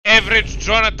Average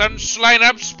Jonathan's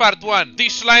lineups part 1.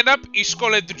 This lineup is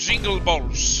called Jingle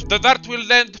Balls. The dart will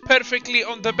land perfectly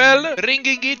on the bell,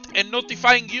 ringing it and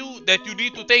notifying you that you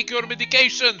need to take your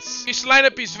medications. This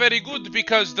lineup is very good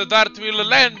because the dart will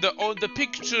land on the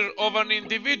picture of an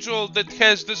individual that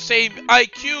has the same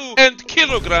IQ and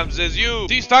kilograms as you.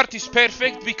 This dart is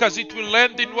perfect because it will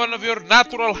land in one of your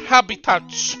natural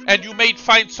habitats and you may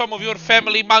find some of your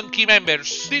family monkey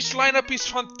members. This lineup is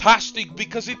fantastic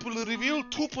because it will reveal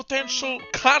two potential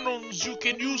cannons you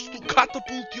can use to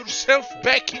catapult yourself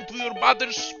back into your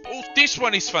mother's post. This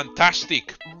one is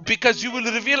fantastic because you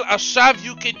will reveal a salve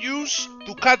you can use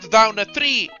to cut down a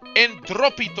tree and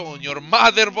drop it on your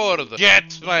motherboard.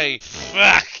 Get my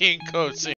fucking coach.